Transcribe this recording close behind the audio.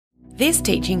This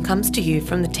teaching comes to you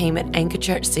from the team at Anchor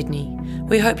Church Sydney.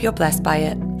 We hope you're blessed by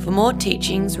it. For more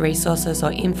teachings, resources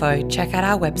or info, check out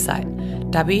our website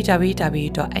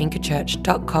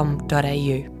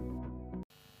www.anchorchurch.com.au.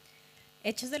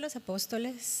 Hechos de los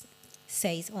Apóstoles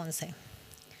 6:11.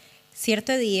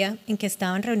 Cierto día en que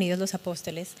estaban reunidos los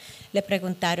apóstoles, le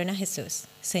preguntaron a Jesús: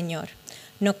 Señor,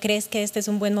 ¿no crees que este es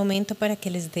un buen momento para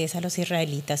que les des a los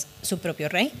israelitas su propio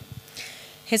rey?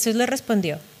 Jesús les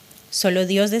respondió: Solo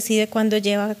Dios decide cuándo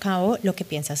lleva a cabo lo que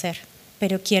piensa hacer,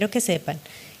 pero quiero que sepan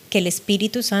que el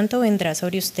Espíritu Santo vendrá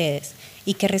sobre ustedes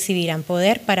y que recibirán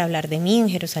poder para hablar de mí en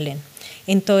Jerusalén,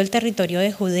 en todo el territorio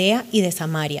de Judea y de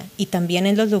Samaria, y también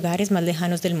en los lugares más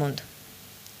lejanos del mundo.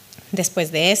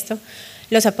 Después de esto,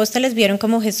 los apóstoles vieron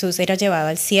cómo Jesús era llevado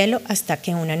al cielo hasta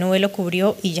que una nube lo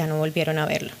cubrió y ya no volvieron a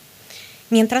verlo.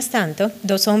 Mientras tanto,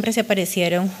 dos hombres se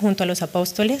aparecieron junto a los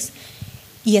apóstoles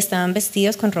y estaban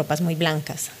vestidos con ropas muy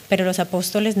blancas, pero los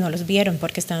apóstoles no los vieron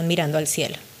porque estaban mirando al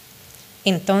cielo.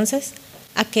 Entonces,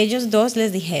 aquellos dos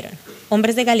les dijeron: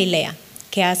 hombres de Galilea,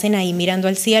 ¿qué hacen ahí mirando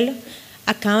al cielo?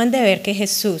 Acaban de ver que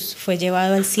Jesús fue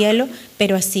llevado al cielo,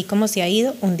 pero así como se ha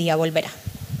ido, un día volverá.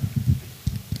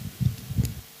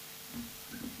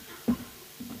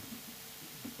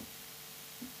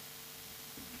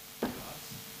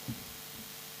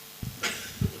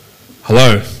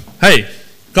 Hello. Hey,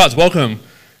 guys, welcome.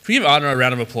 Can we give Anna a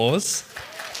round of applause?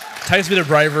 It takes a bit of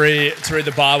bravery to read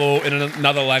the Bible in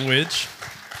another language.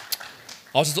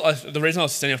 The reason I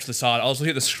was standing off to the side, I was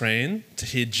looking at the screen to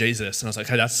hear Jesus, and I was like,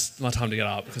 hey, that's my time to get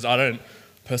up, because I don't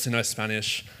personally know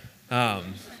Spanish.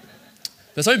 There's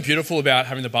something beautiful about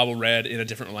having the Bible read in a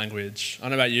different language. I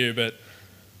don't know about you, but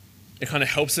it kind of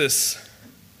helps us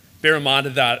be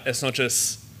reminded that it's not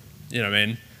just,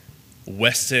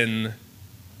 Western,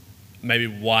 maybe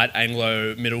white,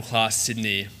 Anglo, middle-class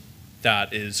Sydney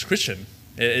that is Christian.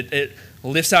 It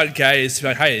lifts our gaze to be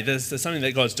like, hey, there's something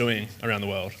that God's doing around the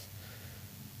world.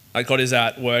 Like God is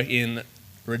at work in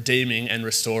redeeming and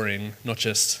restoring not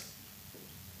just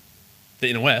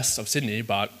the inner west of Sydney,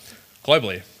 but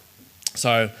globally.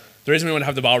 So the reason we want to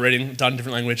have the Bible reading done in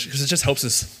different language, because it just helps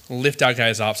us lift our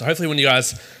gaze up. So hopefully when you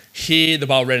guys hear the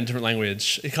Bible read in different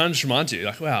language, it kind of just reminds you,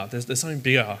 like, wow, there's something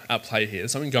bigger at play here.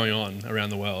 There's something going on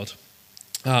around the world.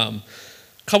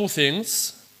 Couple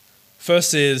things.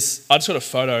 First is, I just got a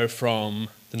photo from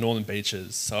the Northern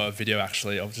Beaches, so a video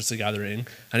actually of just a gathering,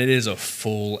 and it is a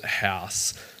full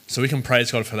house. So we can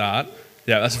praise God for that.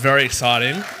 Yeah, that's very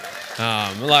exciting.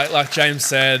 Like James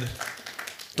said,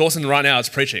 Dawson right now is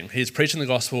preaching. He's preaching the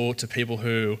gospel to people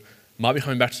who might be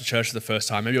coming back to church for the first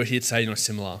time. Maybe you're here today,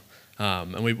 similar.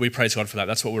 And we praise God for that.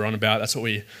 That's what we're on about. That's why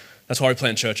we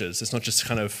plant churches. It's not just to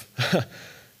kind of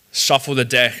shuffle the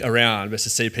deck around, but to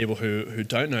see people who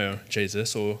don't know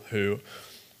Jesus or who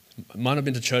might not have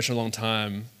been to church in a long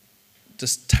time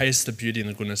just taste the beauty and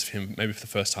the goodness of him maybe for the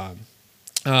first time.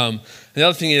 And the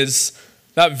other thing is,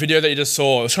 that video that you just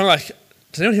saw, it was kind of like,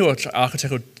 does anyone here watch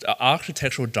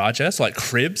Architectural Digest, like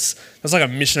Cribs? There's like a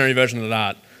missionary version of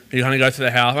that. You kind of go through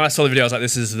the house. When I saw the video, I was like,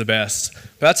 this is the best.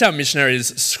 But that's our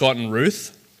missionaries, Scott and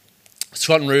Ruth.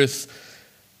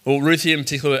 Ruthie in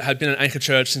particular had been at Anchor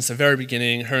Church since the very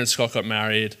beginning. Her and Scott got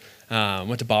married,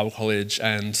 went to Bible college,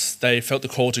 and they felt the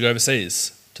call to go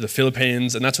overseas, to the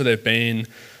Philippines, and that's where they've been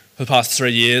for the past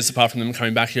 3 years, apart from them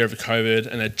coming back here over COVID,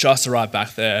 and they just arrived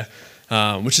back there,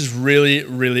 which is really,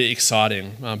 really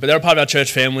exciting. But they're a part of our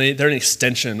church family. They're an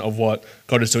extension of what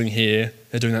God is doing here.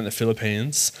 They're doing that in the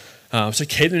Philippines. So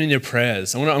keep them in your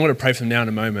prayers. I'm going to pray for them now in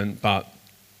a moment, but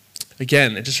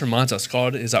again, it just reminds us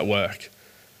God is at work.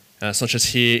 It's not just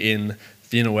here in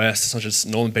the inner west, it's not just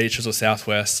Northern Beaches or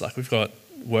southwest. Like, we've got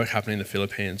work happening in the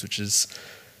Philippines, which is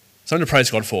something to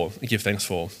praise God for and give thanks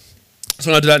for.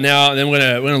 So I'm going to do that now, and then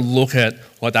we're going to look at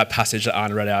what that passage that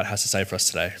Anna read out has to say for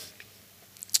us today.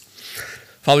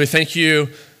 Father, we thank you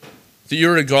that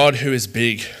you're a God who is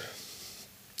big,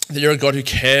 that you're a God who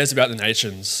cares about the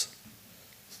nations,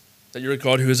 that you're a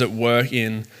God who is at work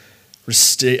in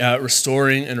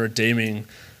restoring and redeeming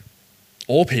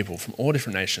all people from all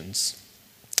different nations.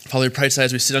 Father, we pray today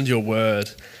as we sit under your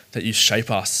word that you shape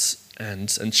us and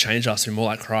change us to be more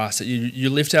like Christ, that you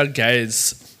lift our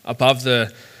gaze above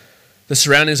the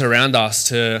surroundings around us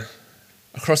to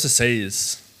across the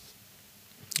seas.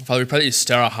 Father, we pray that you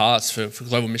stir our hearts for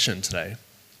global mission today.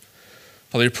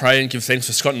 Father, we pray and give thanks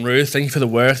for Scott and Ruth. Thank you for the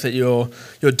work that you're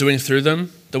doing through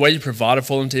them, the way you provided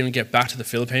for them to even get back to the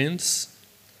Philippines.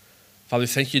 Father, we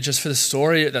thank you just for the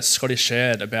story that Scotty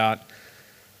shared about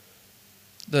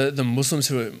the Muslims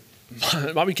who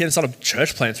might be getting started a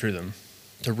church plant through them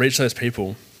to reach those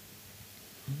people.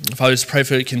 Father, just pray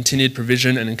for continued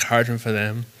provision and encouragement for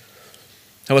them.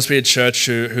 Help us be a church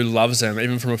who loves them,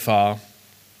 even from afar,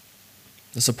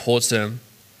 that supports them.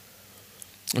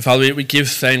 And Father, we give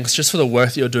thanks just for the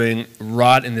work that you're doing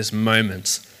right in this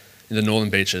moment in the Northern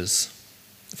Beaches.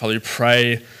 Father, we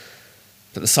pray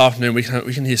that this afternoon we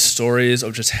can hear stories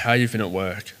of just how you've been at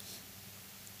work.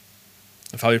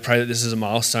 And Father, we pray that this is a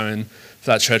milestone for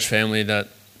that church family that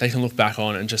they can look back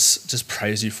on and just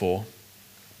praise you for.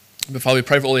 But Father, we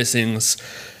pray for all these things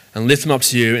and lift them up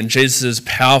to you in Jesus'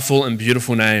 powerful and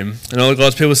beautiful name. And all of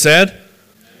God's people said,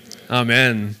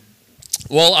 Amen.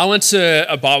 Well, I went to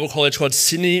a Bible college called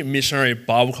Sydney Missionary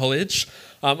Bible College.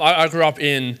 I grew up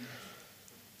in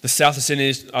the south of Sydney.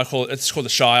 It's called the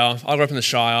Shire. I grew up in the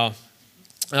Shire.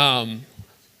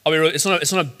 It's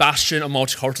not a bastion of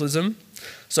multiculturalism.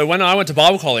 So when I went to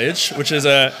Bible college, which is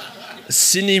a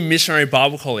Sydney Missionary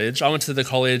Bible College, I went to the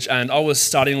college and I was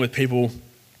studying with people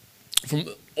from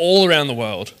all around the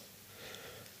world.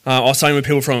 I was studying with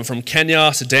people from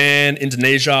Kenya, Sudan,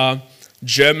 Indonesia,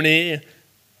 Germany,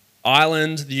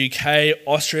 Ireland, the UK,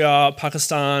 Austria,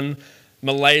 Pakistan,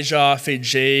 Malaysia,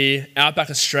 Fiji,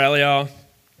 Outback Australia.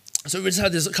 So we just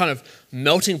had this kind of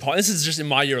melting pot. This is just in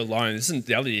my year alone. This isn't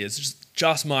the other years. It's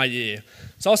just my year.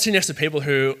 So I was sitting next to people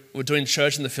who were doing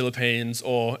church in the Philippines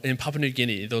or in Papua New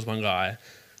Guinea. There was one guy,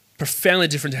 profoundly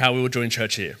different to how we were doing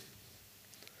church here.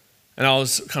 And I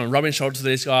was kind of rubbing shoulders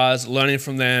with these guys, learning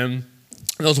from them.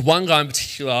 And there was one guy in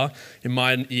particular in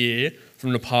my year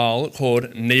from Nepal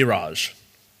called Neeraj.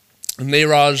 And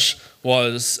Neeraj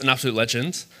was an absolute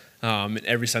legend in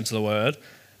every sense of the word.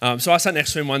 So I sat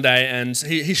next to him one day and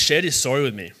he shared his story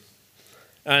with me.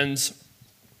 And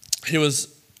he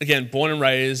was, again, born and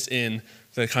raised in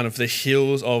the kind of the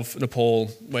hills of Nepal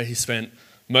where he spent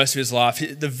most of his life.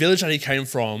 The village that he came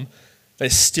from, they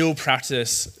still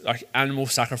practice like animal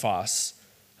sacrifice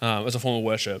as a form of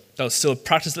worship. That was still a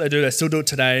practice that they do. They still do it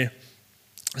today.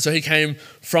 So he came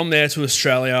from there to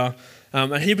Australia,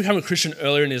 and he became a Christian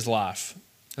earlier in his life.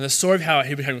 And the story of how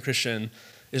he became a Christian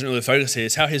isn't really the focus here.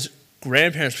 It's how his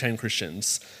grandparents became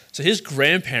Christians. So his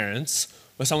grandparents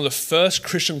were some of the first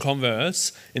Christian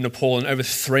converts in Nepal in over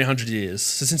 300 years,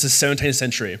 so since the 17th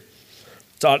century.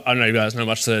 So I don't know if you guys know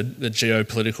much of the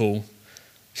geopolitical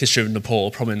history of Nepal,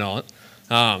 probably not.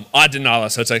 I didn't either,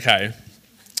 so it's okay.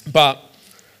 But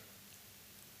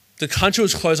the country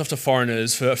was closed off to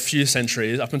foreigners for a few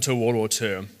centuries, up until World War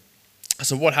II.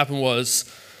 So what happened was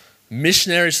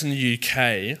missionaries from the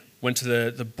UK went to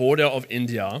the border of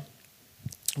India,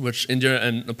 which India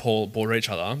and Nepal border each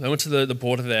other. They went to the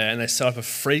border there and they set up a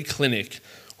free clinic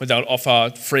where they would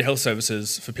offer free health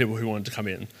services for people who wanted to come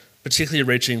in, particularly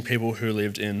reaching people who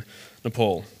lived in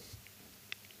Nepal.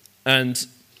 And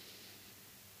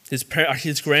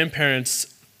his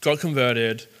grandparents got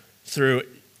converted through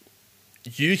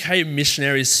UK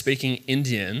missionaries speaking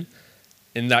Indian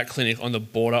in that clinic on the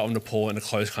border of Nepal in a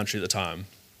closed country at the time.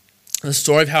 And the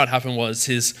story of how it happened was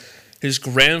his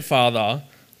grandfather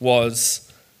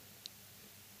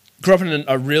grew up in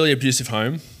a really abusive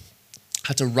home,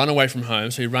 had to run away from home.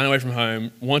 So he ran away from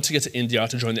home, wanted to get to India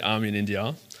to join the army in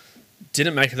India,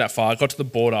 didn't make it that far, got to the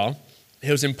border. He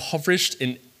was impoverished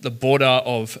in the border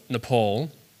of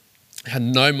Nepal, had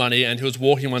no money, and he was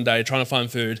walking one day trying to find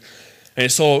food, and he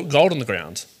saw gold on the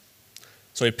ground.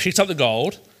 So he picked up the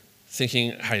gold,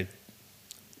 thinking, hey,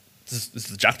 this is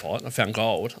the jackpot, I found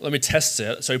gold. Let me test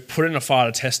it. So he put it in a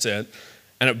fire to test it,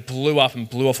 and it blew up and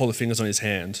blew off all the fingers on his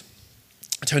hand.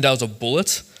 It turned out it was a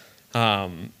bullet.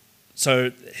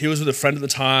 So he was with a friend at the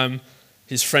time.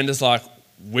 His friend is like,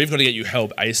 we've got to get you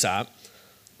help ASAP.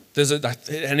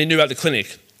 And he knew about the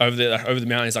clinic over the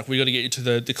mountain. He's like, we've got to get you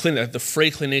to the clinic, the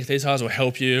free clinic. These guys will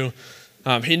help you.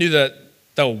 He knew that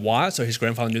they were white, so his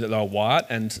grandfather knew that they were white,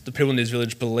 and the people in his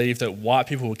village believed that white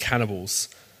people were cannibals.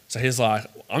 So he's like,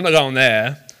 I'm not going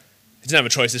there. He didn't have a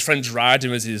choice. His friend dragged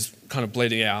him as he's kind of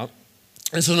bleeding out.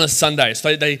 This was on a Sunday,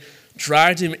 so they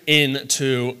dragged him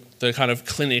into the kind of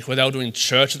clinic where they were doing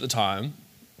church at the time.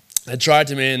 They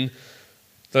dragged him in.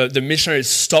 The missionaries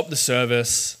stopped the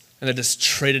service, and they just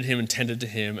treated him and tended to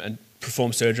him and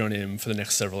performed surgery on him for the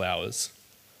next several hours.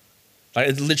 Like,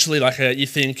 it's literally like you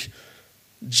think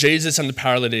Jesus and the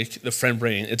paralytic, the friend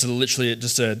bringing, it's literally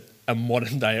just a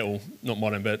modern day, or not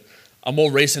modern, but a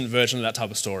more recent version of that type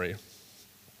of story.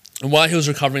 And while he was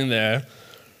recovering there,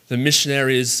 the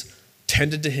missionaries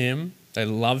tended to him, they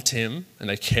loved him, and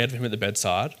they cared for him at the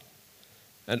bedside.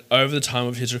 And over the time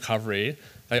of his recovery,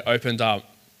 they opened up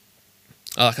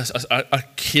a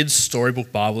kid's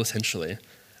storybook Bible, essentially.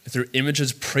 And through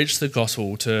images, preached the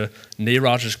gospel to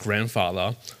Neeraj's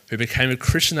grandfather, who became a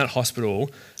Christian at hospital,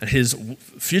 and his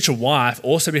future wife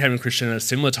also became a Christian at a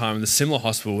similar time in the similar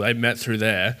hospital. They met through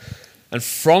there. And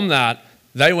from that,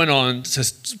 They went on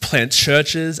to plant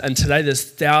churches, and today there's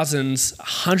thousands,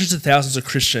 hundreds of thousands of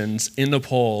Christians in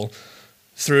Nepal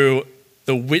through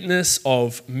the witness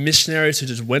of missionaries who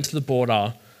just went to the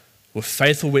border, were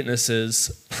faithful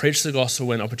witnesses, preached the gospel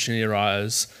when opportunity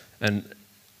arose, and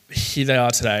here they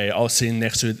are today. I was sitting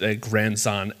next to their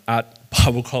grandson at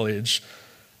Bible college,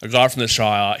 a guy from the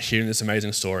Shire, hearing this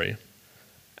amazing story.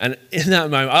 And in that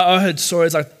moment, I heard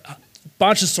stories like a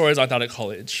bunch of stories like that at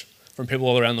college from people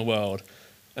all around the world.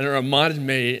 And it reminded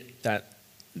me that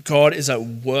God is at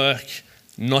work,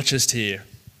 not just here.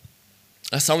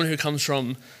 As someone who comes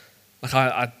from,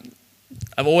 I've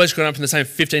always grown up in the same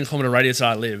 15-kilometre radius that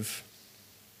I live.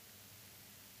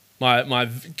 My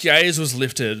gaze was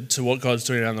lifted to what God's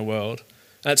doing around the world.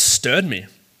 And it stirred me.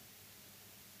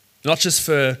 Not just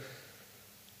for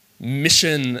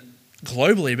mission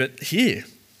globally, but here.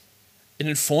 It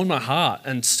informed my heart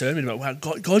and stirred me about, wow,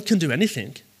 God can do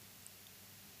anything.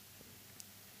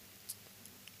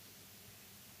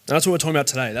 And that's what we're talking about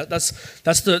today.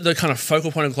 That's the kind of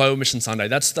focal point of Global Mission Sunday.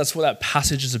 That's what that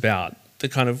passage is about.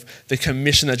 The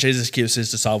commission that Jesus gives his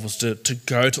disciples to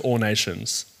go to all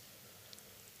nations.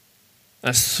 And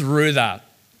it's through that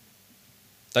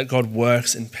God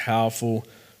works in powerful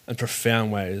and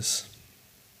profound ways.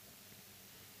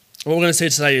 What we're going to see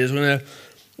today is we're going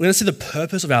to see the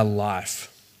purpose of our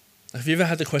life. If you ever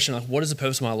had the question, like, what is the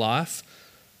purpose of my life?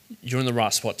 You're in the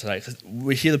right spot today. Because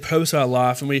we hear the purpose of our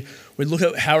life and we look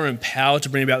at how we're empowered to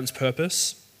bring about this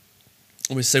purpose,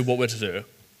 and we see what we're to do.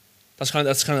 That's kind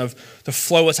of the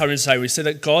flow of what's happening today. We see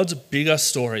that God's bigger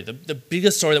story, the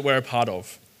biggest story that we're a part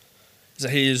of, is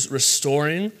that he is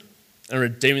restoring and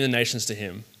redeeming the nations to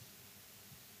him.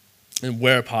 And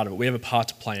we're a part of it. We have a part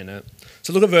to play in it.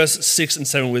 So look at verse 6 and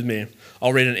 7 with me.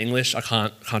 I'll read in English. I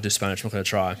can't do Spanish. I'm not going to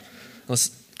try. Unless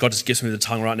God just gives me the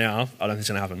tongue right now, I don't think it's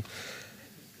going to happen.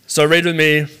 So read with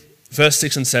me, verse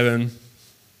 6 and 7.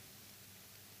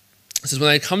 It says, when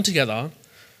they come together,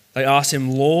 they asked him,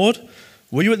 Lord,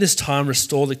 will you at this time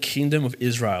restore the kingdom of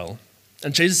Israel?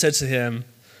 And Jesus said to him,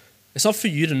 it's not for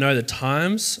you to know the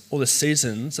times or the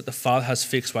seasons that the Father has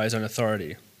fixed by his own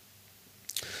authority.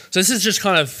 So this is just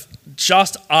kind of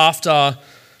just after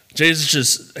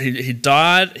Jesus he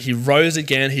died, he rose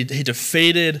again, he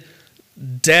defeated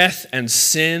death and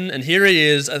sin, and here he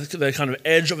is at the kind of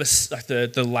edge of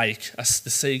the lake, the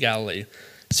Sea of Galilee,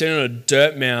 sitting on a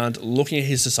dirt mound looking at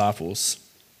his disciples.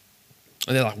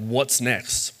 And they're like, what's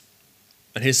next?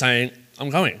 And he's saying, I'm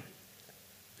going.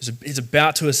 He's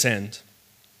about to ascend.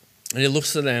 And he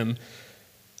looks at them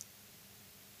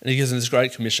and he gives them this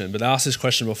great commission. But they asked this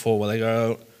question before where they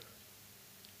go,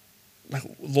 like,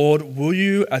 Lord, will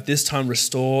you at this time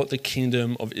restore the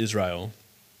kingdom of Israel?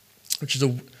 Which is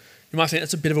you might think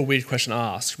that's a bit of a weird question to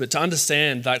ask, but to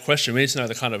understand that question, we need to know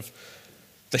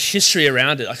the history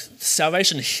around it, like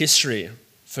salvation history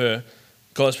for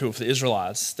God's people, for the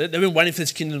Israelites. They've been waiting for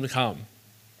this kingdom to come.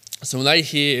 So when they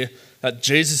hear that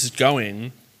Jesus is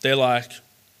going, they're like,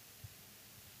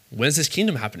 when's this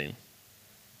kingdom happening?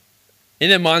 In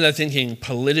their mind, they're thinking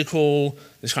political,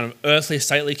 this kind of earthly,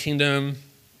 stately kingdom.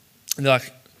 And they're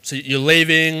like, so you're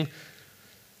leaving.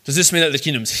 Does this mean that the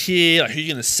kingdom's here? Like, who are you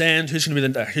going to send? Who's going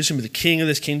to be the king of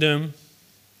this kingdom?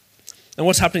 And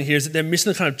what's happening here is that they're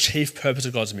missing the kind of chief purpose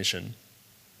of God's mission.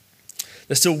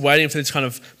 They're still waiting for this kind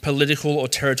of political or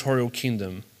territorial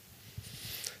kingdom.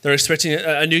 They're expecting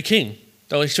a new king.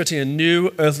 They're expecting a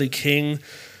new earthly king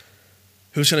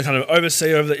who's going to kind of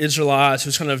oversee over the Israelites,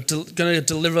 who's kind of going to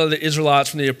deliver the Israelites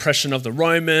from the oppression of the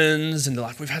Romans. And they're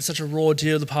like, we've had such a raw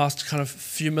deal the past kind of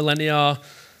few millennia.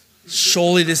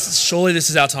 Surely this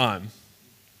is our time.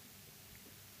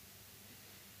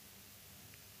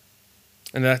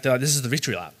 And they're like, this is the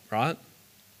victory lap, right?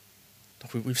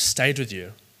 Like, we've stayed with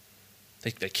you.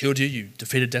 They killed you. You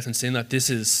defeated death and sin. Like, this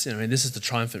is the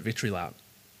triumphant victory lap.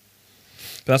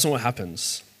 But that's not what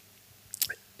happens.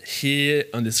 Here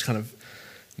on this kind of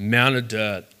mound of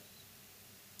dirt,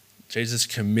 Jesus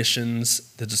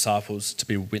commissions the disciples to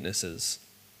be witnesses.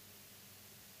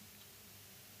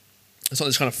 It's not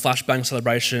this kind of flashbang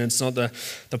celebration. It's not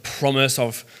the promise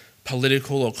of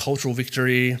political or cultural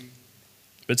victory,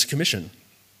 but it's a commission.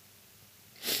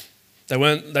 They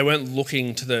weren't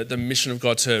looking to the mission of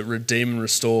God to redeem and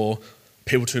restore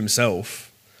people to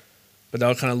himself, but they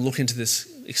were kind of looking to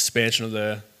this expansion of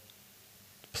the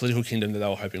political kingdom that they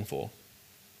were hoping for.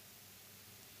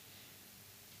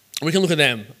 We can look at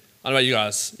them. I don't know about you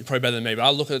guys. You're probably better than me, but I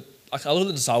look at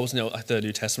the disciples in the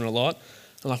New Testament a lot.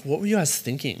 I'm like, what were you guys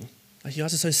thinking? Like, you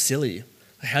guys are so silly.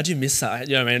 Like, how do you miss that?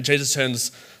 You know what I mean?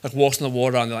 Jesus walks on the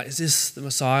water, and they're like, is this the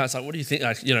Messiah? It's like, what do you think?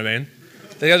 Like, you know what I mean?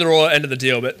 They go to the raw end of the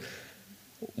deal, but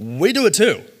we do it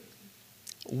too.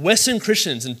 Western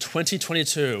Christians in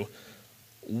 2022,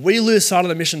 we lose sight of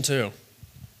the mission too.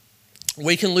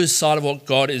 We can lose sight of what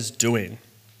God is doing.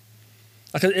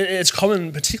 Like it's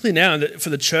common, particularly now, for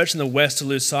the church in the West to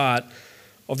lose sight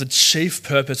of the chief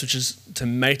purpose, which is to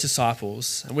make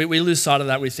disciples. And we lose sight of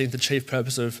that. We think the chief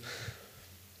purpose of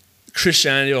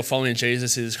Christianity or following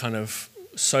Jesus is kind of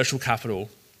social capital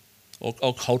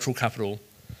or cultural capital.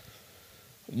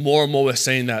 More and more we're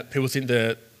seeing that people think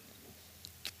the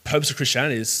purpose of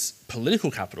Christianity is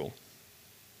political capital.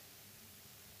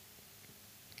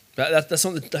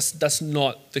 That's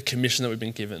not the commission that we've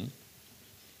been given.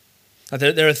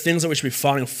 There are things that we should be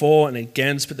fighting for and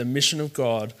against, but the mission of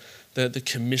God, the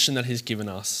commission that he's given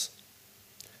us,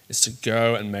 is to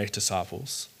go and make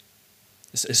disciples.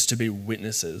 It's to be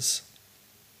witnesses.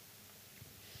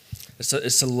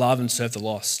 It's to love and serve the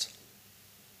lost.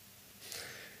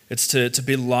 It's to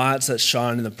be lights that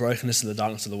shine in the brokenness and the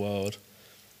darkness of the world.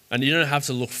 And you don't have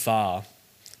to look far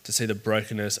to see the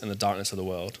brokenness and the darkness of the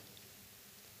world.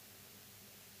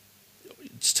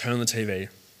 Just turn on the TV.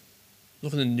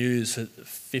 Look at the news for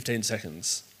 15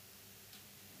 seconds.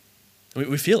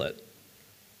 We feel it.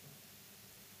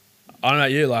 I don't know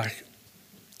about you,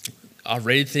 I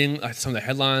read things, some of the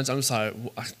headlines, I'm just like,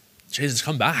 Jesus,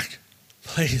 come back,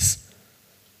 please.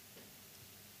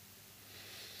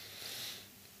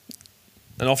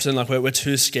 And often, we're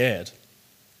too scared.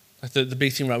 The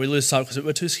big thing, right, we lose sight because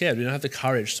we're too scared. We don't have the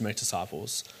courage to make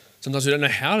disciples. Sometimes we don't know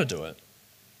how to do it.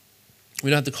 We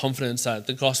don't have the confidence that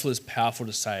the gospel is powerful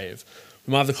to save.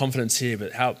 We might have the confidence here,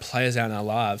 but how it plays out in our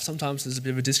lives, sometimes there's a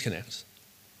bit of a disconnect.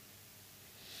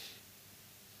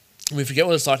 And we forget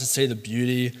what it's like to see the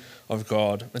beauty of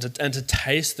God and to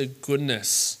taste the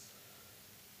goodness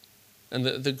and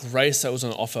the grace that was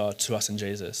on offer to us in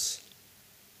Jesus.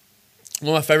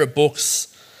 One of my favourite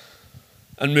books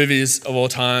and movies of all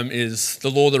time is The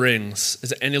Lord of the Rings. Is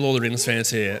there any Lord of the Rings fans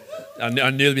here? I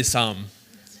knew there'd be some.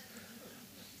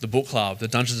 The book club, the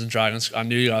Dungeons and Dragons, I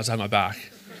knew you guys had my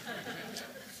back.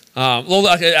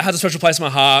 It has a special place in my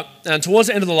heart. And towards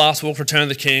the end of the last book, Return of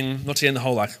the King, not to get in the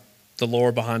whole the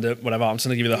lore behind it, whatever, I'm just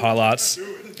going to give you the highlights.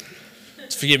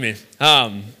 Just forgive me.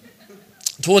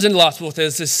 Towards the end of the last book,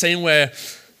 there's this scene where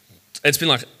it's been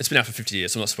out for 50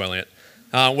 years, so I'm not spoiling it.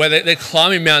 Where they're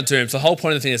climbing Mount Doom. So the whole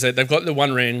point of the thing is that they've got the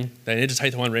One Ring. They need to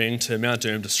take the One Ring to Mount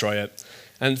Doom, destroy it.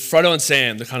 And Frodo and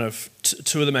Sam, the kind of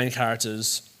two of the main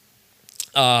characters,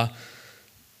 they're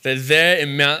there in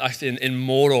in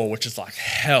Mordor, which is like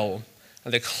hell,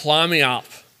 and they're climbing up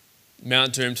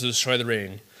Mount Doom to destroy the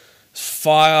ring. There's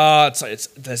fire.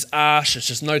 There's ash. It's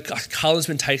just no color's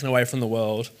been taken away from the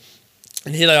world.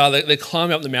 And here they are. They're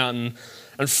climbing up the mountain,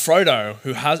 and Frodo,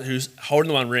 who's holding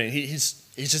the One Ring, he's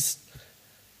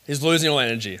losing all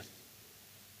energy.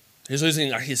 He's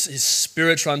losing, his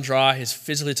spirit's run dry, he's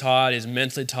physically tired, he's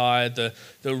mentally tired, the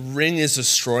ring is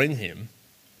destroying him.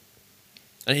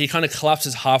 And he kind of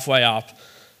collapses halfway up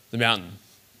the mountain.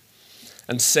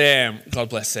 And Sam, God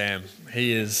bless Sam,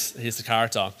 he's the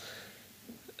character.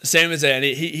 Sam is there and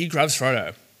he grabs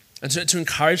Frodo. And to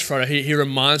encourage Frodo, he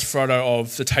reminds Frodo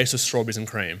of the taste of strawberries and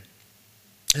cream.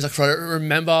 He's like, Frodo,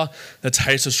 remember the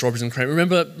taste of strawberries and cream.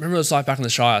 Remember what it's like back in the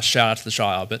Shire. Shout out to the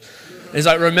Shire. But he's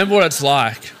like, remember what it's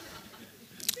like.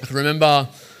 Remember,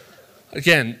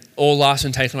 again, all life's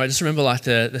been taken away. Just remember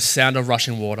the sound of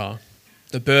rushing water,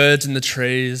 the birds in the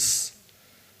trees,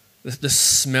 the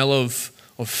smell of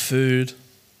food.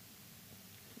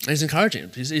 And he's encouraging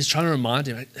him. He's trying to remind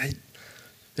him, hey,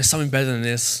 there's something better than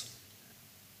this.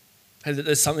 Hey,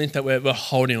 there's something that we're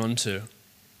holding on to.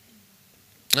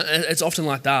 It's often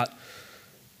like that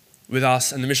with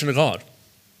us and the mission of God.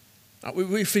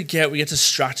 We forget, we get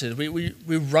distracted, we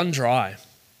run dry,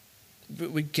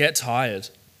 we get tired.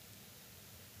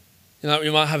 We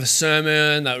might have a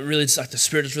sermon that really, the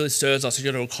Spirit just really stirs us. You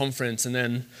go to a conference and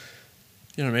then,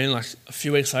 you know what I mean, a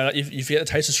few weeks later, you forget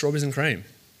the taste of strawberries and cream.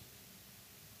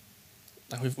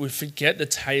 We forget the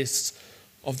taste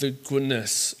of the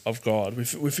goodness of God. We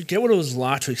forget what it was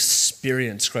like to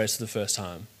experience grace for the first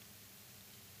time.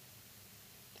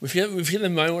 We forget the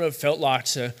moment what it felt like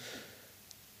to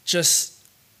just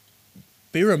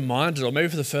be reminded, or maybe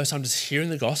for the first time just hearing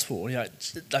the gospel,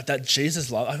 that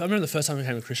Jesus love. I remember the first time I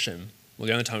became a Christian, well,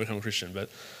 the only time I became a Christian, but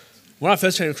when I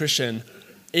first became a Christian,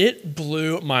 it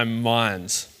blew my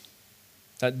mind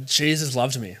that Jesus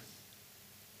loved me.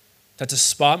 That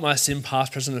despite my sin,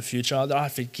 past, present, and future, that I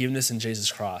have forgiveness in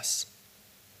Jesus Christ.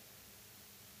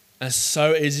 And it's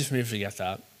so easy for me to forget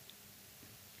that.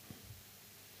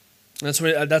 And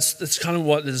that's kind of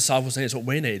what the disciples need. It's what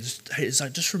we need. It's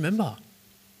like, just remember.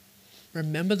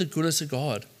 Remember the goodness of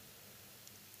God.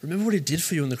 Remember what he did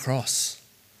for you on the cross.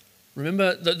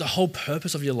 Remember that the whole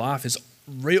purpose of your life is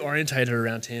reorientated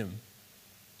around him.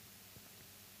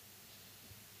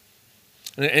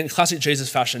 And in classic Jesus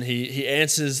fashion, he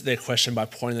answers their question by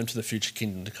pointing them to the future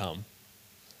kingdom to come.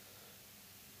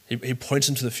 He points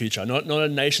them to the future, not a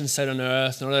nation state on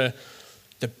earth, not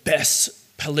the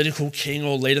best political king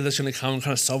or leader that's going to come and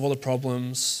kind of solve all the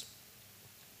problems.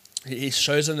 He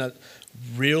shows them that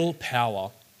real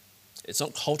power, it's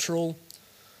not cultural,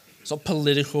 it's not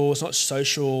political, it's not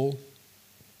social,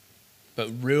 but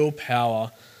real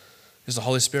power is the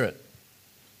Holy Spirit.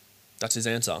 That's his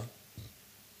answer.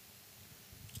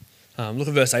 Look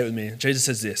at verse 8 with me. Jesus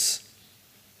says this.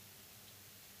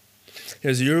 He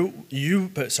goes,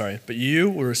 but you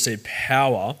will receive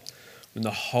power when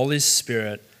the Holy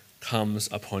Spirit comes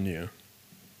upon you.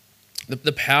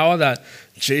 The power that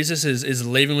Jesus is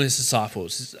leaving with his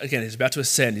disciples. Again, he's about to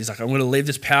ascend. He's like, I'm going to leave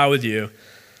this power with you.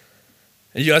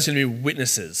 And you guys are going to be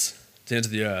witnesses to the end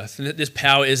of the earth. And this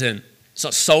power it's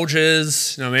not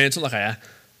soldiers, you know what I mean? It's not like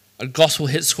a gospel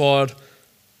hit squad.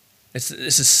 It's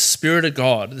the Spirit of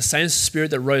God, the same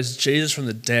Spirit that rose Jesus from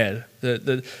the dead,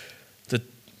 the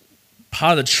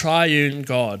part of the triune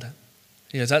God.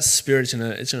 He goes, that Spirit it's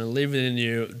going to live within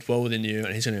you, dwell within you,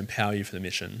 and he's going to empower you for the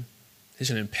mission. He's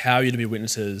going to empower you to be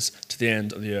witnesses to the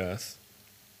end of the earth.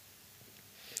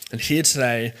 And here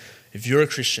today, if you're a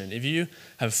Christian, if you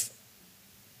have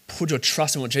put your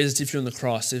trust in what Jesus did for you on the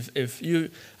cross, if you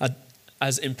are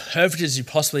as imperfect as you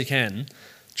possibly can,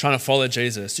 trying to follow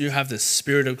Jesus, you have the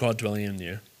Spirit of God dwelling in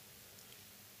you.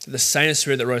 The same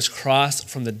Spirit that rose Christ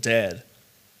from the dead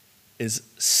is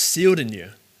sealed in you,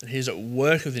 and he's at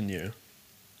work within you.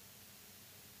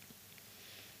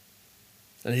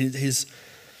 And he's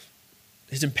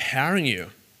empowering you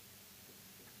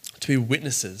to be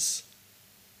witnesses.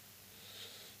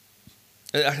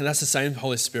 And that's the same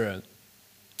Holy Spirit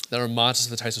that reminds us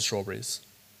of the taste of strawberries,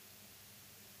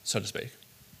 so to speak.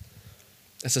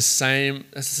 It's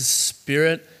the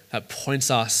Spirit that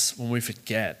points us when we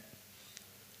forget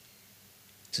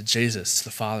to Jesus, to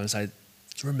the Father, and say,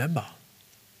 remember.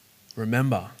 But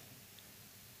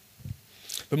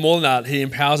more than that, he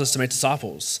empowers us to make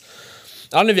disciples.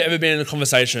 I don't know if you've ever been in a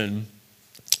conversation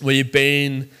where you've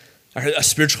been a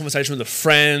spiritual conversation with a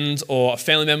friend or a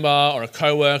family member or a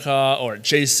co-worker or a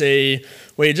GC,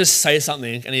 where you just say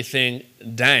something and you think,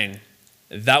 dang,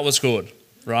 that was good,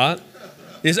 right?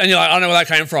 And you're like, I don't know where that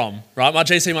came from, right? My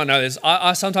GC might know this.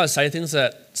 I sometimes say things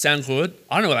that sound good.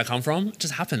 I don't know where that come from. It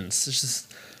just happens. It's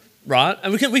just, right?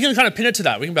 And we can kind of pin it to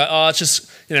that. We can be like, it's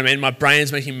just, you know what I mean? My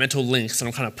brain's making mental links and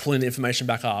I'm kind of pulling the information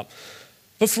back up.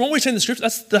 But from what we see in the scripture,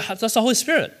 that's the Holy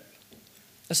Spirit.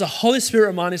 That's the Holy Spirit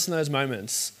reminding us in those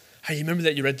moments. Hey, you remember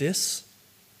that you read this?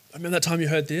 Remember that time you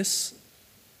heard this?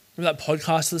 Remember that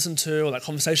podcast you listened to or that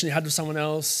conversation you had with someone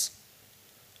else?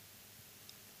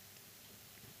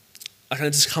 Like,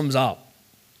 it just comes up.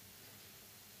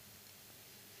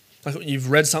 Like you've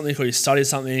read something or you studied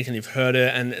something and you've heard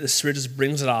it and the Spirit just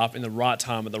brings it up in the right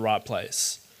time at the right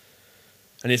place.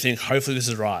 And you think, hopefully this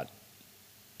is right.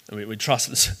 And we trust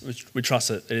this. We trust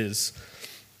it. It is.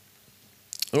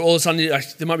 Or all of a sudden,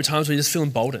 there might be times where you just feel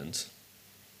emboldened.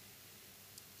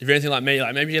 If you're anything like me,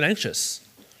 like maybe you get anxious.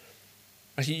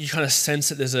 Like you kind of sense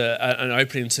that there's an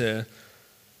opening to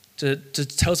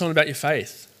tell someone about your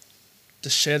faith, to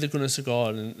share the goodness of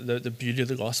God and the beauty of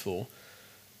the gospel.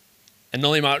 And not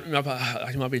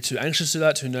only you might be too anxious to do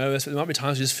that, too nervous, but there might be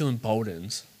times you just feel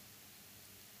emboldened.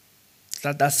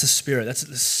 That's the Spirit. That's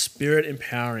the Spirit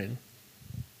empowering.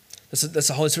 That's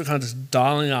the Holy Spirit kind of just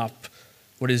dialing up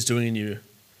what He's doing in you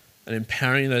and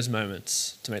empowering those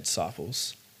moments to make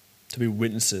disciples, to be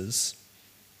witnesses.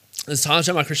 There's times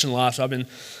in my Christian life I've been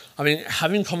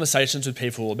having conversations with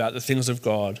people about the things of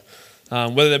God,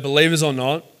 whether they're believers or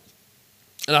not,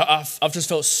 and I've just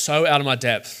felt so out of my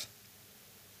depth.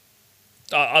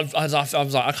 I was like,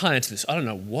 I can't answer this. I don't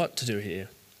know what to do here.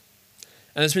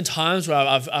 And there's been times where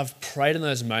I've prayed in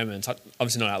those moments,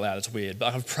 obviously not out loud, it's weird,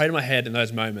 but I've prayed in my head in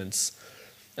those moments,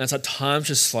 and it's like time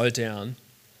just slowed down.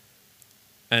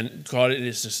 And God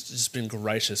has just been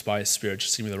gracious by His Spirit,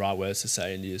 just to give me the right words to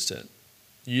say, and used it.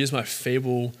 Used my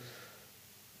feeble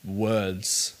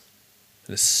words,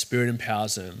 and the Spirit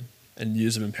empowers them, and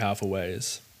use them in powerful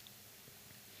ways.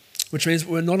 Which means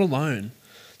we're not alone.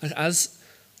 Like as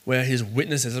we're His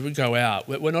witnesses, as we go out,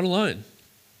 we're not alone.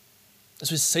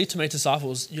 As we seek to make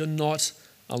disciples, you're not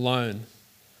alone.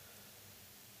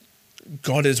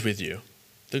 God is with you.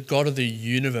 The God of the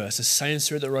universe, the same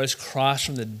Spirit that rose Christ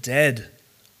from the dead,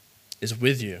 is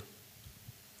with you.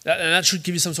 And that should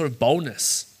give you some sort of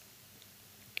boldness.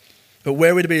 But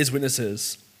where are we to be His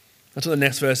witnesses? That's what the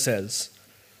next verse says.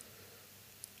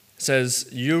 It says,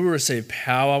 you will receive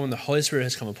power when the Holy Spirit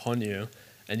has come upon you,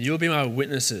 and you will be my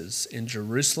witnesses in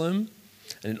Jerusalem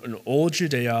and in all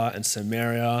Judea and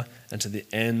Samaria and to the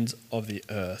end of the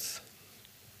earth.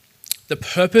 The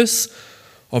purpose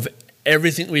of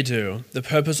everything we do, the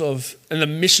purpose of, and the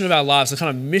mission of our lives, the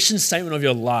kind of mission statement of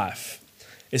your life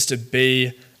is to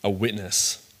be a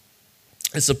witness.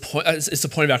 It's the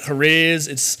point of our careers,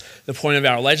 it's the point of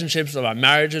our relationships, of our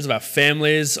marriages, of our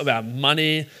families, of our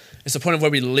money. It's the point of where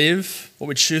we live, what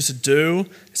we choose to do.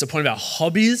 It's the point of our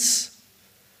hobbies.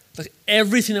 Like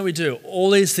everything that we do, all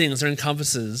these things are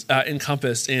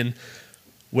encompassed in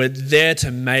we're there to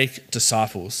make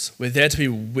disciples. We're there to be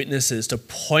witnesses, to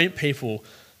point people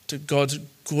to God's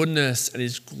goodness and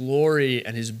his glory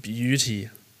and his beauty.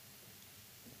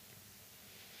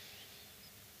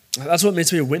 That's what it means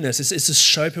to be a witness. It's to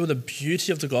show people the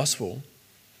beauty of the gospel.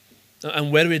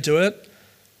 And where do we do it?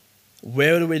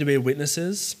 Where do we be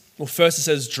witnesses? Well, first it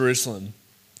says Jerusalem.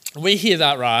 And we hear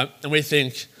that, right? And we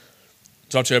think,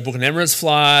 do I have to go book an Emirates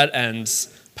flight and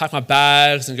pack my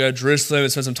bags and go to Jerusalem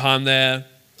and spend some time there?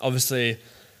 Obviously,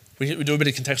 we do a bit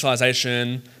of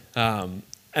contextualization.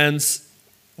 And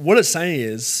what it's saying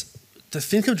is to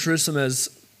think of Jerusalem as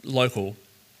local.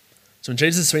 So when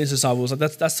Jesus is speaking to his disciples,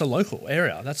 like that's the local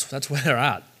area. That's where they're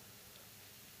at.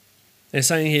 They're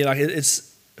saying here, like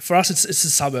for us, it's the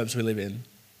suburbs we live in.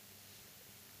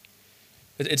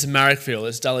 It's Marrickville,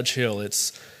 it's Dulwich Hill,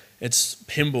 it's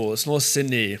Pymble, it's North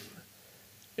Sydney,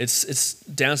 it's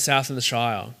down south in the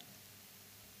Shire.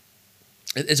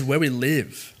 It's where we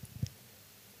live.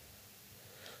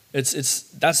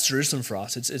 That's Jerusalem for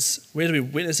us. We're to be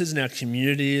witnesses in our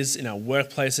communities, in our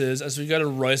workplaces, as we go to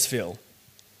Roseville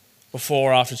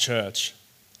before or after church.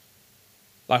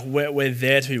 Like we're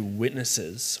there to be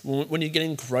witnesses. When you're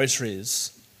getting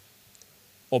groceries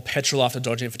or petrol after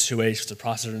dodging it for 2 weeks because the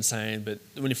prices are insane, but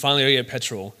when you finally go get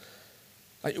petrol,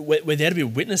 like we're there to be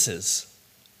witnesses.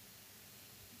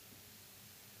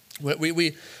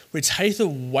 We take the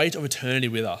weight of eternity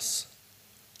with us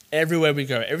everywhere we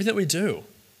go, everything that we do.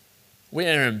 We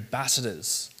are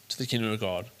ambassadors to the kingdom of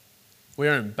God. We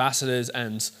are ambassadors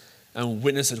and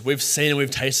witnesses. We've seen and we've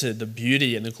tasted the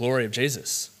beauty and the glory of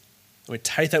Jesus. And we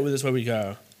take that with us where we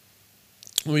go.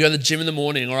 When we go to the gym in the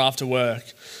morning or after work,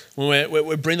 when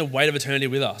we bring the weight of eternity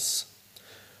with us.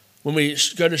 When we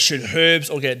go to shoot herbs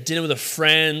or get dinner with a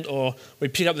friend, or we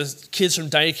pick up the kids from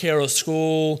daycare or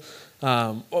school,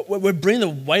 we're bringing the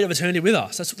weight of eternity with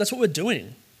us. That's what we're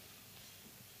doing.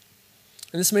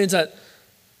 And this means that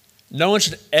no one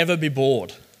should ever be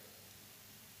bored,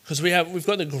 because we've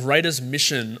got the greatest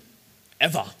mission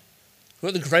ever.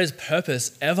 We've got the greatest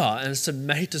purpose ever, and it's to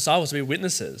make disciples, to be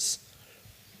witnesses.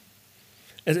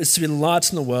 It's to be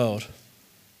lights in the world.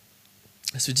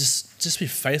 It's to just be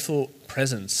faithful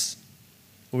presence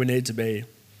where we need to be.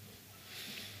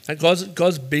 And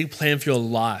God's big plan for your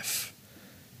life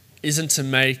isn't to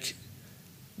make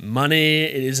money.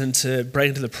 It isn't to break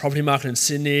into the property market in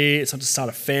Sydney. It's not to start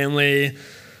a family.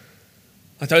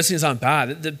 Like those things aren't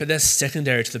bad, but they're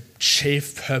secondary to the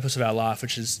chief purpose of our life,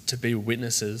 which is to be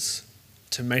witnesses,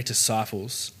 to make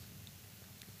disciples.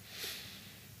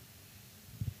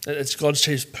 It's God's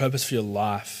chief purpose for your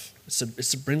life. It's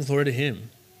to bring glory to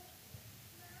him.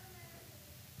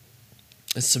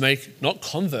 It's to make not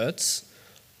converts,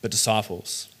 but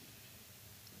disciples.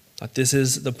 Like this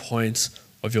is the point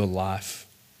of your life.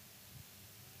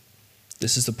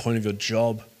 This is the point of your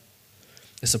job.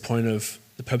 It's the point of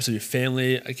the purpose of your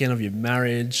family, again, of your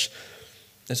marriage.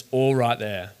 It's all right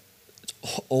there. It's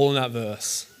all in that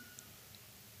verse.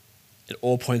 It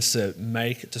all points to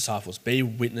make disciples, be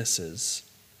witnesses.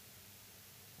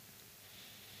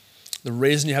 The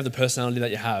reason you have the personality that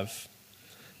you have,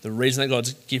 the reason that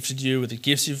God's gifted you with the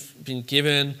gifts you've been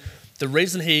given, the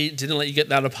reason he didn't let you get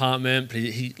that apartment, but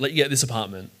he let you get this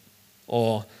apartment,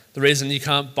 or the reason you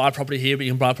can't buy property here, but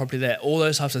you can buy property there, all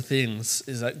those types of things,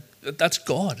 is that's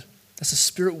God. That's the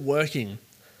Spirit working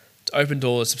to open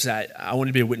doors to say, I want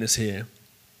to be a witness here.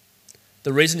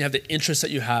 The reason you have the interest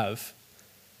that you have,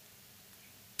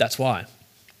 that's why.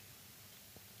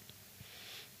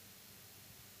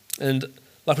 And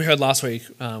like we heard last week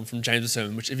from James'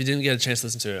 sermon, which if you didn't get a chance to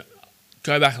listen to it,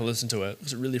 go back and listen to it,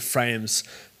 because it really frames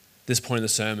this point of the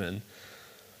sermon.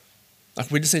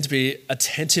 Like we just need to be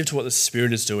attentive to what the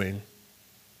Spirit is doing,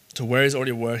 to where he's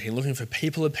already working, looking for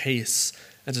people of peace,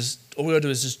 and just all we got to do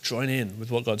is just join in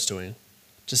with what God's doing.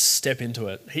 Just step into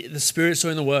it. The Spirit's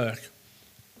doing the work.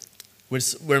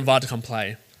 We're invited to come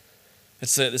play.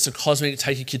 It's a cosmic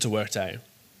take your kid to work day,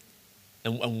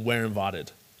 and we're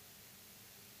invited.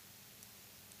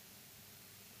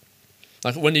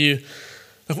 Like when you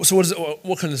So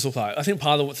what can this look like? I think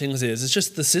part of what things is it's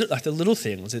just the little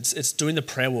things. It's doing the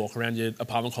prayer walk around your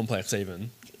apartment complex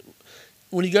even.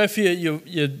 When you go for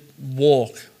your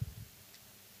walk,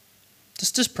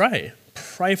 just pray.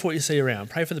 Pray for what you see around.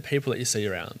 Pray for the people that you see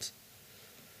around.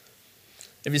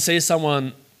 If you see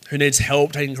someone who needs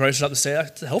help taking groceries up the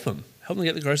stairs, help them. Help them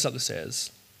get the groceries up the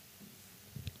stairs.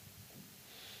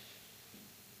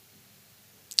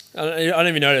 I don't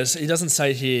even notice. He doesn't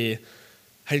say here,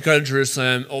 hey, go to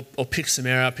Jerusalem or pick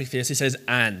Samaria, pick this. He says,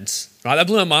 and. Right? That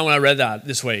blew my mind when I read that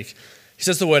this week. He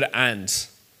says the word and. So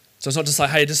it's not just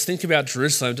like, hey, just think about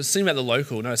Jerusalem, just think about the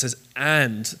local. No, it says,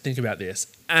 and think about this,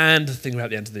 and think about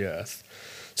the end of the earth.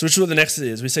 So which is what the next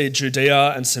is. We see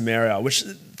Judea and Samaria, which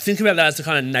think about that as the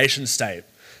kind of nation state.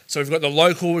 So we've got the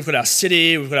local, we've got our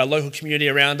city, we've got our local community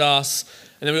around us,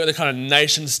 and then we've got the kind of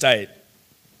nation state.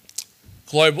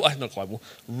 Not global,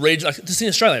 regional, just in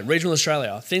Australia, regional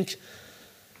Australia. Think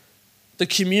the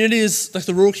communities, like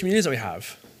the rural communities that we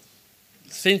have.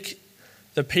 Think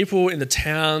the people in the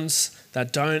towns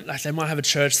that don't, like they might have a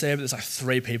church there, but there's like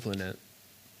 3 people in it.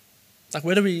 Like,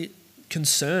 where do we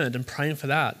concerned and praying for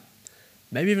that?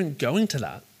 Maybe even going to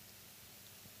that.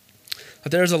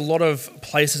 But there's a lot of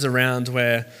places around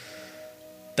where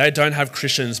they don't have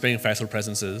Christians being faithful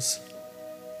presences.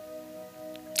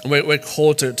 We're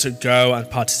called to go and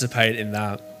participate in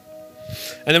that.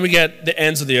 And then we get the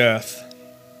ends of the earth,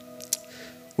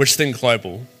 which think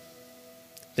global.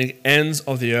 Think ends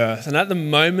of the earth. And at the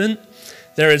moment,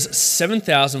 there is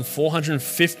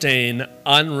 7,415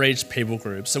 unreached people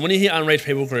groups. So when you hear unreached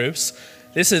people groups,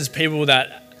 this is people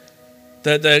that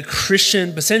the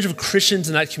Christian percentage of Christians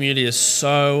in that community is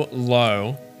so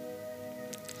low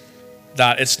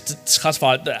that it's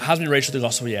classified that it hasn't been reached with the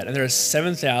gospel yet. And there are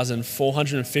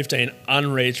 7,415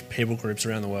 unreached people groups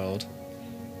around the world.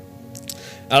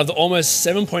 Out of the almost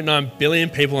 7.9 billion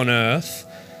people on earth,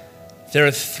 there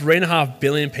are 3.5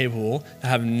 billion people that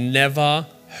have never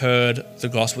heard the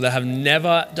gospel, that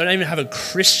don't even have a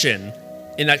Christian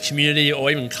in that community or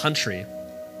even country.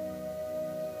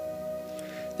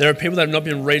 There are people that have not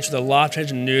been reached with the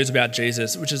life-changing news about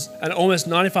Jesus, and almost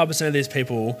 95% of these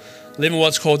people live in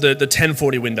what's called the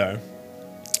 1040 window.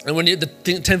 And when the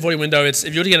 1040 window, it's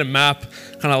if you were to get a map,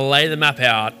 kind of lay the map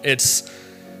out, it's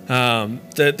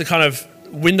the kind of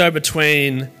window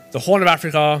between the Horn of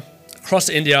Africa, across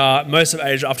to India, most of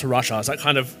Asia up to Russia. It's that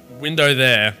kind of window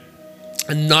there.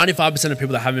 And 95% of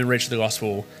people that haven't been reached with the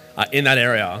gospel are in that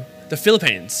area. The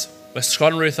Philippines, where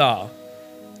Scott and Ruth are,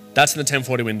 that's in the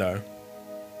 1040 window.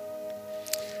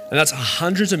 And that's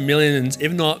hundreds of millions,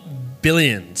 if not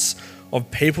billions, of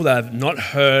people that have not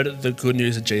heard the good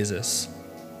news of Jesus.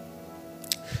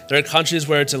 There are countries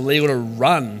where it's illegal to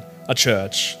run a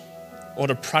church or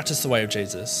to practice the way of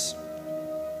Jesus.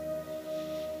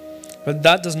 But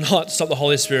that does not stop the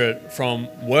Holy Spirit from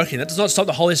working. That does not stop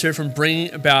the Holy Spirit from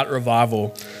bringing about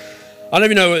revival. I don't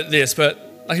even know this, but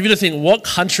if you were to think, what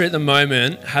country at the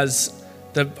moment has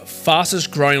the fastest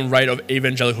growing rate of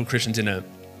evangelical Christians in it?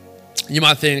 You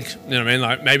might think,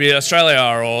 like maybe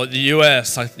Australia or the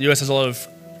US. Like the US has a lot of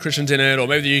Christians in it, or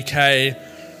maybe the UK,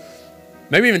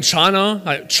 maybe even China.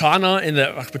 Like China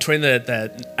between the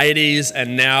 80s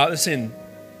and now, they've seen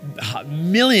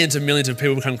millions and millions of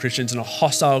people become Christians in a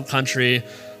hostile country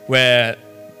where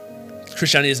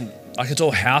Christianity isn't, like it's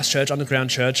all house church, underground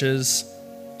churches.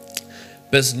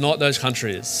 But it's not those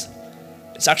countries.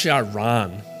 It's actually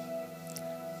Iran.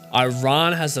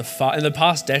 Iran has in the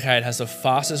past decade has the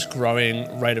fastest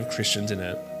growing rate of Christians in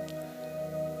it.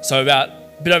 So about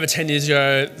a bit over 10 years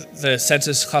ago, the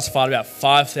census classified about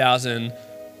 5,000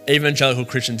 evangelical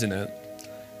Christians in it.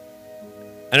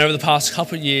 And over the past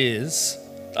couple of years,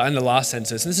 in the last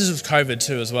census, and this is with COVID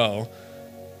too as well,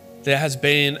 there has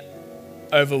been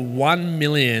over 1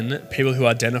 million people who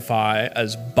identify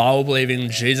as Bible-believing,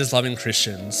 Jesus-loving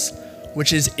Christians,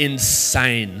 which is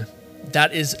insane.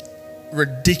 That is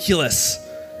ridiculous.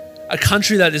 A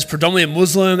country that is predominantly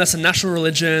Muslim, that's a national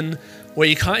religion, where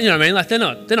you can't, like they're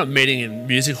not meeting in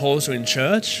music halls or in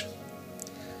church,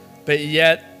 but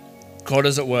yet God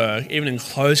is at work, even in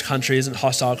closed countries and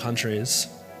hostile countries.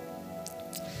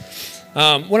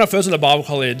 When I first went to Bible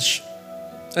college,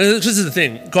 and this is the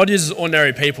thing, God uses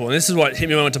ordinary people, and this is what hit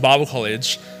me when I went to Bible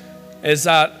college, is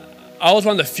that I was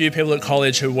one of the few people at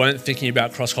college who weren't thinking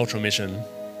about cross-cultural mission.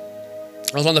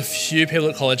 I was one of the few people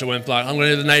at college that went like, I'm going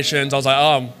to do the nations. I was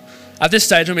like, at this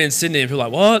stage I'm in Sydney, and people are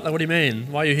like, what? Like, what do you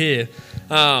mean? Why are you here?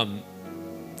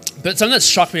 But something that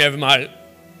struck me over my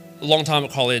long time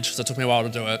at college, because it took me a while to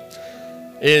do it,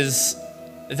 is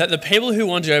that the people who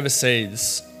wanted to go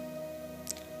overseas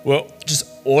were just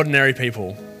ordinary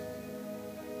people.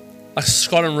 Like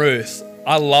Scott and Ruth,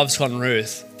 I love Scott and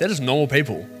Ruth. They're just normal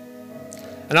people.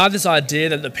 And I have this idea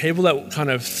that the people that kind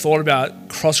of thought about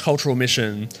cross-cultural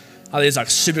mission are these like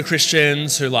super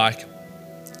Christians who like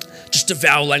just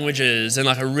devour languages and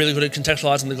like are really good at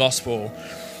contextualizing the gospel.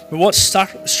 But what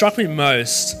struck me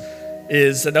most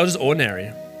is that they were just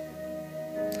ordinary.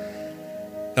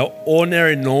 They were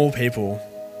ordinary, normal people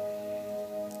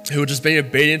who were just being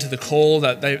obedient to the call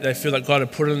that they feel that God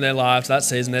had put in their lives that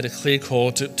season. They had a clear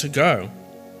call to go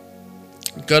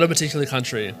to a particular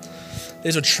country.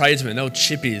 These were tradesmen, they were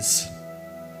chippies.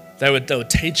 They were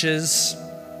teachers,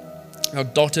 they were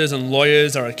doctors and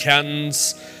lawyers, they were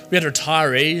accountants. We had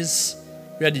retirees,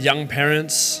 we had young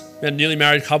parents, we had newly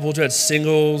married couples, we had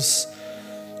singles.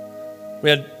 We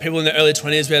had people in their early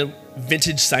 20s, we had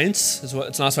vintage saints, it's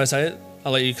a nice way to say it.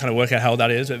 I'll let you kind of work out how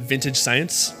that is, but vintage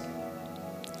saints.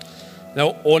 They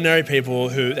were ordinary people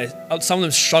who, some of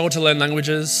them struggled to learn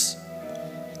languages.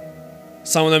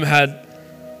 Some of them had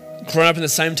grown up in the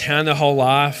same town their whole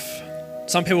life.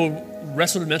 Some people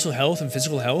wrestled with mental health and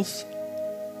physical health.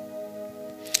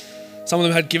 Some of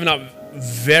them had given up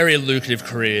very lucrative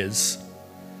careers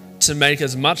to make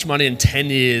as much money in 10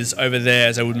 years over there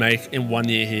as they would make in 1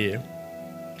 year here.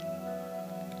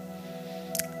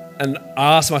 And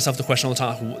I asked myself the question all the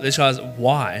time, these guys,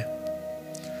 why?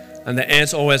 And the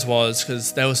answer always was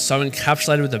because they were so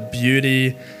encapsulated with the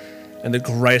beauty and the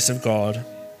grace of God.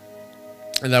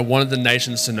 And they wanted the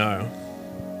nations to know.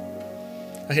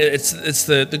 Okay, it's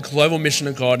the global mission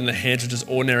of God in the hands of just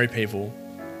ordinary people.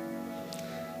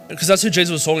 Because that's who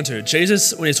Jesus was talking to.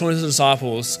 Jesus, when he's talking to the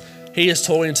disciples, he is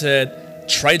talking to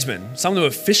tradesmen. Some of them were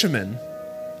fishermen,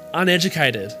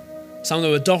 uneducated. Some of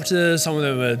them were doctors, some of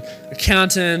them were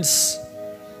accountants.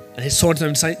 And he's talking to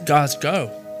them saying, guys,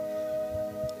 go.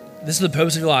 This is the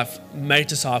purpose of your life. Make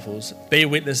disciples. Be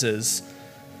witnesses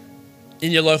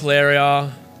in your local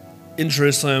area, in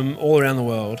Jerusalem, all around the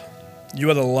world. You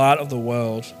are the light of the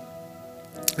world.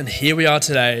 And here we are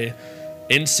today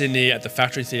in Sydney at the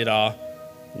Factory Theatre,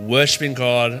 worshipping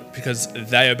God because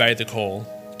they obeyed the call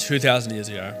 2,000 years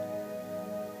ago.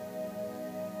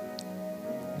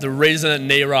 The reason that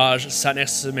Neeraj sat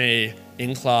next to me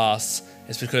in class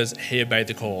is because he obeyed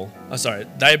the call.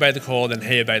 They obeyed the call, then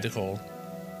he obeyed the call.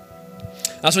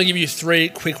 I just want to give you 3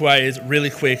 quick ways,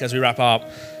 really quick as we wrap up,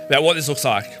 about what this looks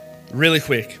like. Really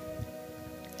quick.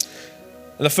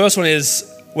 And the first one is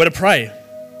we're to pray.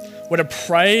 We're to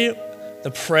pray the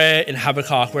prayer in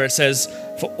Habakkuk where it says,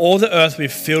 for all the earth will be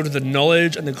filled with the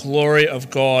knowledge and the glory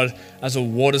of God as the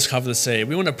waters cover the sea.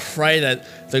 We want to pray that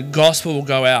the gospel will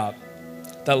go out,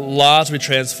 that lives will be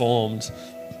transformed,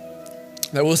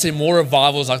 that we'll see more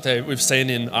revivals like we've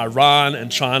seen in Iran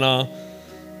and China,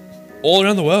 all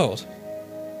around the world.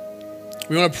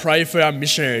 We want to pray for our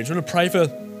missionaries. We want to pray for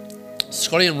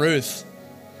Scotty and Ruth.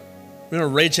 We want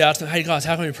to reach out to them. Hey guys,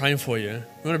 how can we be praying for you?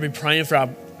 We want to be praying for our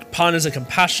partners of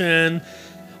compassion.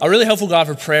 A really helpful guide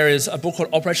for prayer is a book called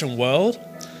Operation World.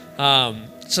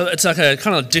 So it's like a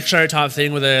kind of dictionary type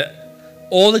thing with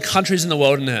all the countries in the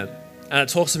world in it. And it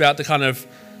talks about the kind of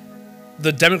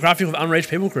the demographic of unreached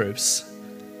people groups,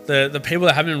 the people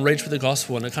that haven't been reached with the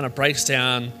gospel, and it kind of breaks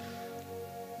down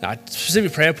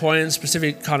specific prayer points,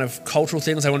 specific kind of cultural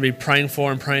things they want to be praying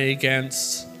for and praying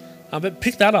against. But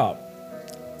pick that up.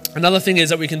 Another thing is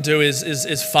that we can do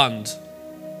is fund.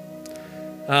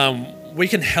 We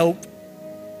can help.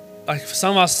 Like for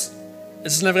some of us,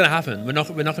 this is never going to happen. We're not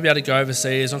going to be able to go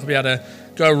overseas. Not going to be able to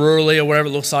go rurally or wherever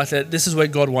it looks like. That this is where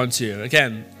God wants you.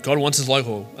 Again, God wants us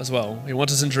local as well. He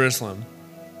wants us in Jerusalem.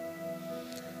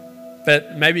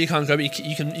 But maybe you can't go. But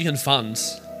you can fund.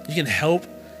 You can help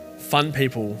fund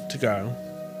people to go.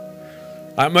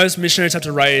 Most missionaries have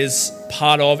to raise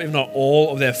part of, if not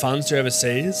all, of their funds to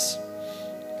overseas.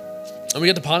 And we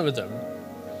get to partner with them.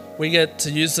 We get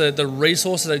to use the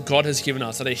resources that God has given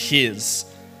us, that are His,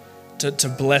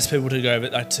 to bless people to go,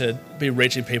 but to be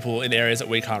reaching people in areas that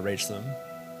we can't reach them.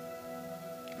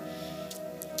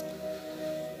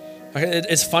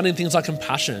 It's funding things like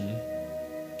compassion.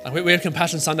 We have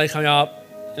Compassion Sunday coming up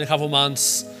in a couple of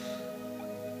months.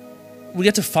 We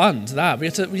get to fund that. We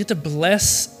get to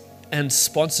bless and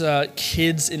sponsor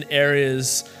kids in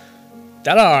areas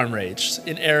that are unreached,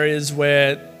 in areas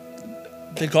where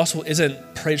the gospel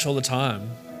isn't preached all the time.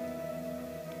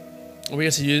 We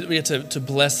get to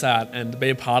bless that and be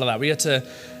a part of that.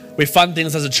 We fund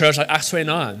things as a church like Acts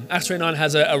 29. Acts 29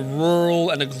 has a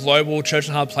rural and a global church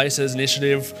in hard places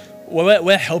initiative where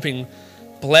we're helping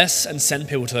bless and send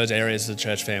people to those areas as a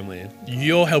church family.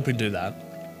 You're helping do that.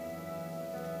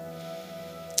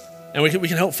 And we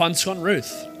can help fund Scott and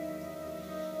Ruth.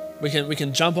 We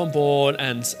can jump on board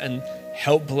and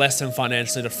help bless them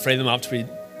financially to free them up to be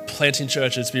planting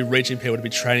churches, to be reaching people, to be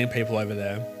training people over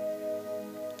there.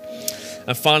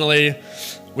 And finally,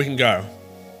 we can go.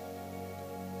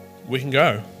 We can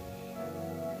go.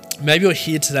 Maybe you're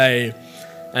here today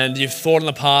and you've thought in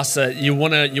the past that you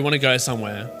want to go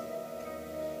somewhere.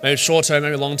 Maybe short term,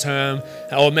 maybe long term,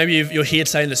 or maybe you're here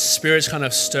today and the Spirit's kind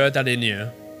of stirred that in you.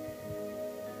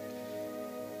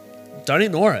 Don't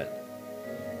ignore it.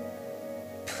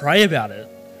 Pray about it.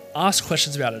 Ask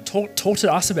questions about it. Talk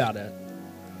to us about it.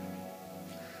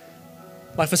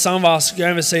 Like for some of us,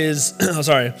 going overseas, that's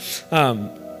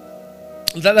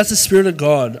the Spirit of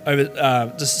God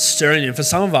over just stirring you. For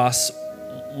some of us,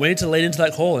 we need to lean into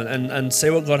that call and see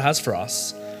what God has for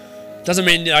us. Doesn't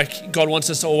mean like God wants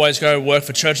us to always go work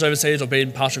for churches overseas or be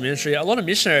in pastoral ministry. A lot of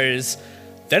missionaries,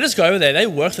 they just go over there. They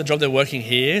work the job they're working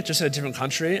here, just in a different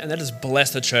country, and they just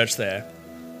bless the church there.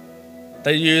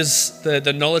 They use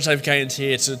the knowledge they've gained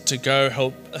here to go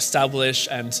help establish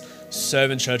and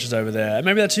serve in churches over there. And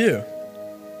maybe that's you.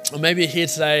 Or maybe you're here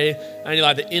today and you're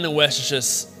like, the inner west is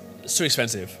just it's too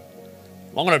expensive.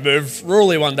 I'm going to move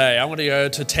rurally one day. I'm going to go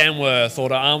to Tamworth or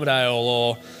to Armidale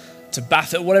or to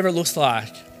Bathurst, whatever it looks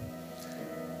like.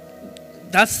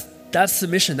 That's the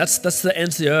mission. That's the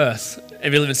ends of the earth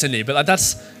if you live in Sydney. But like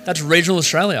that's regional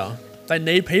Australia. They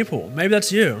need people. Maybe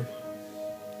that's you.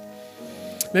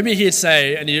 Maybe you're here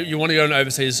today and you want to go on an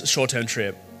overseas short-term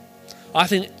trip. I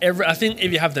think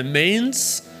if you have the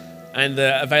means and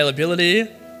the availability,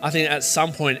 I think at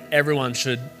some point everyone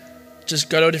should just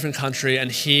go to a different country and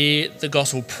hear the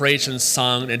gospel preached and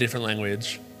sung in a different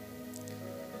language.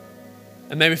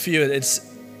 And maybe for you, it's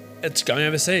going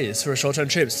overseas for a short-term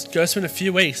trip. Go spend a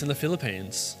few weeks in the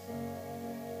Philippines.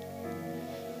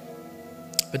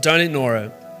 But don't ignore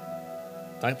it.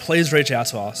 Like, please reach out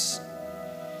to us.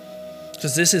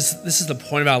 Because this is the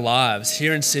point of our lives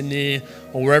here in Sydney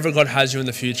or wherever God has you in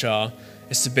the future,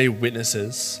 is to be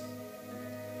witnesses.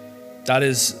 That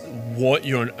is what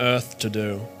you're on earth to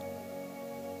do.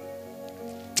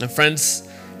 And friends,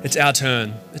 it's our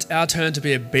turn. It's our turn to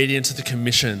be obedient to the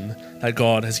commission that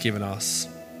God has given us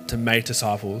to make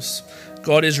disciples.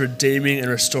 God is redeeming and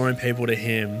restoring people to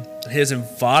Him. He has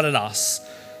invited us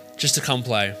just to come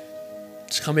play,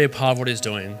 to come be a part of what He's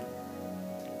doing.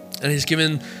 And He's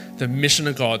given the mission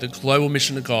of God, the global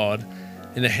mission of God,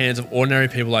 in the hands of ordinary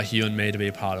people like you and me to be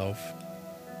a part of.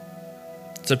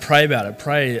 So pray about it.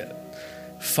 Pray,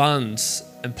 fund,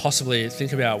 and possibly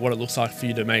think about what it looks like for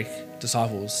you to make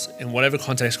disciples in whatever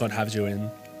context God has you in.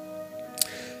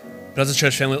 But as a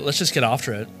church family, let's just get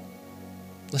after it.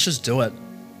 Let's just do it.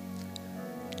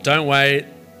 Don't wait.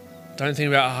 Don't think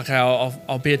about, okay,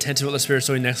 I'll be attentive to what the Spirit's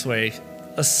doing next week.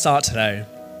 Let's start today.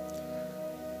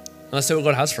 And let's see what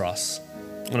God has for us.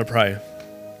 I'm going to pray.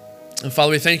 And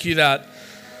Father, we thank you that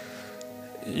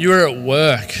you are at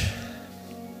work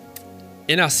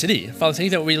in our city. Father, thank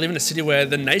you that we live in a city where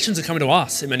the nations are coming to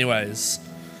us in many ways.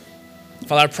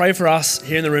 Father, I pray for us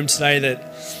here in the room today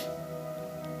that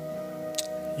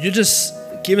you just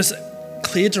give us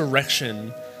clear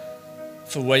direction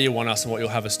for where you want us and what you'll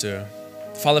have us do.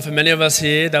 Father, for many of us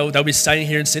here, they'll be staying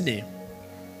here in Sydney.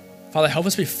 Father, help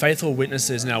us be faithful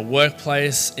witnesses in our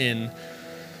workplace, in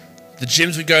the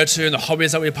gyms we go to, in the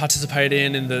hobbies that we participate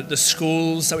in the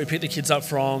schools that we pick the kids up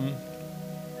from.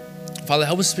 Father,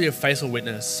 help us to be a faithful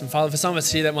witness. And Father, for some of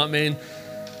us here, that might mean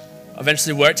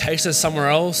eventually work takes us somewhere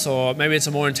else, or maybe it's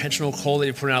a more intentional call that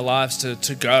you put in our lives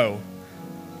to go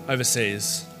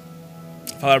overseas.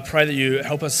 Father, I pray that you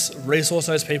help us resource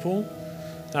those people.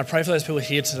 And I pray for those people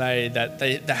here today that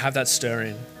they have that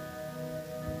stirring.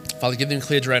 Father, give them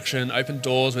clear direction, open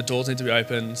doors where doors need to be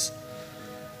opened.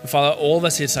 And Father, all of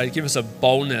us here today, give us a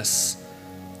boldness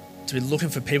to be looking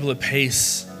for people of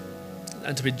peace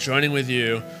and to be joining with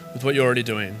you with what you're already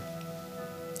doing.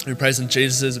 We praise in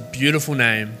Jesus' beautiful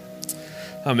name.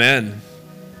 Amen.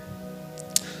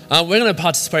 We're going to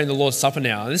participate in the Lord's Supper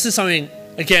now. And this is something,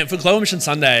 again, for Global Mission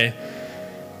Sunday,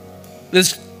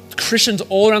 there's Christians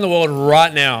all around the world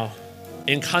right now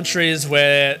in countries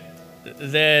where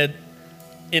they're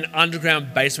in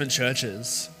underground basement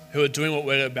churches who are doing what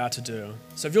we're about to do.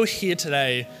 So if you're here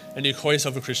today and you call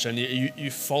yourself a Christian,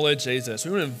 you follow Jesus,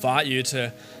 we want to invite you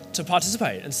to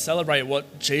participate and celebrate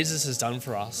what Jesus has done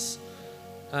for us.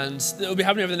 And it will be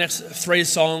happening over the next 3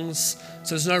 songs,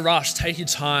 so there's no rush. Take your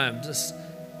time. This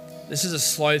is a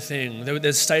slow thing.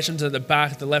 There's stations at the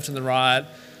back, the left and the right.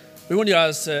 We want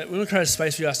to create a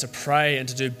space for you guys to pray and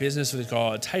to do business with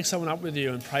God. Take someone up with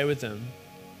you and pray with them.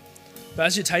 But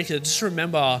as you take it, just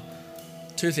remember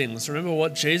 2 things. Remember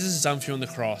what Jesus has done for you on the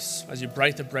cross as you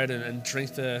break the bread and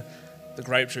drink the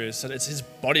grape juice. So it's his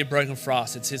body broken for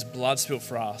us. It's his blood spilt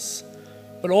for us.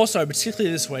 But also,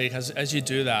 particularly this week, as you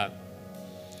do that,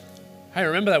 hey,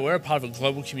 remember that we're a part of a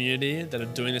global community that are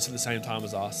doing this at the same time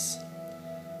as us.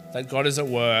 That God is at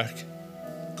work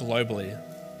globally.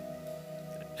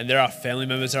 And there are family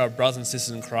members, there are brothers and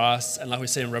sisters in Christ. And like we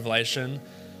see in Revelation,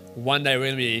 one day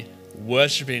we're going to be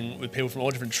worshipping with people from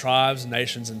all different tribes,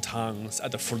 nations, and tongues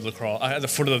at the foot of the cross, at the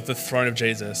foot of the throne of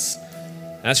Jesus.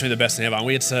 And that's really the best thing ever. And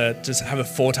we get to just have a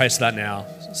foretaste of that now.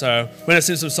 So we're going to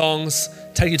sing some songs.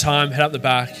 Take your time, head up the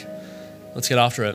back. Let's get after it.